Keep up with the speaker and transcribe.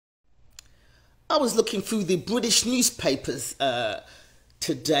I was looking through the British newspapers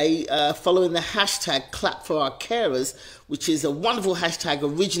today following the hashtag Clap for Our Carers, which is a wonderful hashtag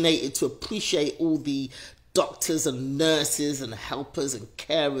originated to appreciate all the doctors and nurses and helpers and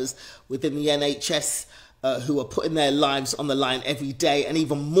carers within the NHS who are putting their lives on the line every day, and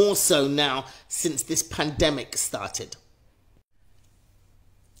even more so now since this pandemic started.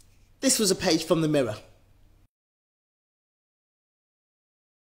 This was a page from the Mirror.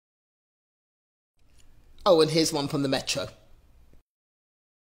 Oh, and here's one from the Metro.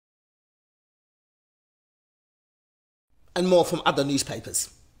 And more from other newspapers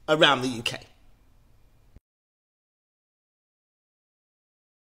around the UK.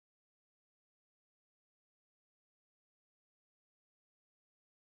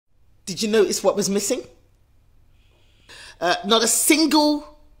 Did you notice what was missing? Not a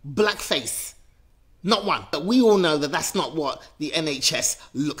single black face. Not one. But we all know that that's not what the NHS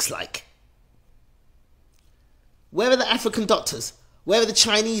looks like. Where are the African doctors? Where are the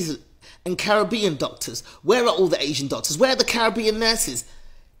Chinese and Caribbean doctors? Where are all the Asian doctors? Where are the Caribbean nurses?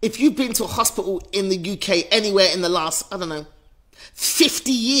 If you've been to a hospital in the UK anywhere in the last,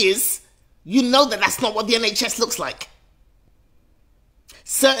 50 years, you know that that's not what the NHS looks like.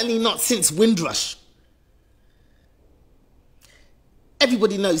 Certainly not since Windrush.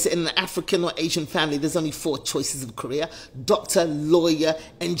 Everybody knows that in an African or Asian family, there's only 4 choices of career: doctor, lawyer,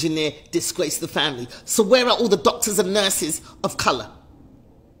 engineer, disgrace the family. So where are all the doctors and nurses of colour?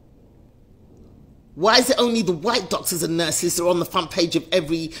 Why is it only the white doctors and nurses that are on the front page of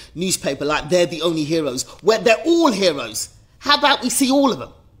every newspaper like they're the only heroes? Where they're all heroes. How about we see all of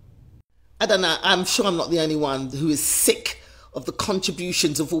them? I don't know, I'm sure I'm not the only one who is sick of the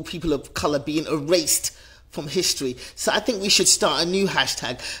contributions of all people of colour being erased from history. So I think we should start a new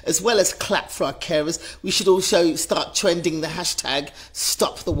hashtag. As well as clap for our carers, we should also start trending the hashtag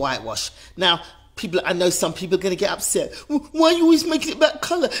Stop the Whitewash. Now, I know some people are going to get upset. Why are you always making it about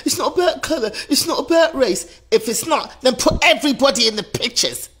colour? It's not about colour. It's not about race. If it's not, then put everybody in the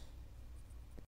pictures.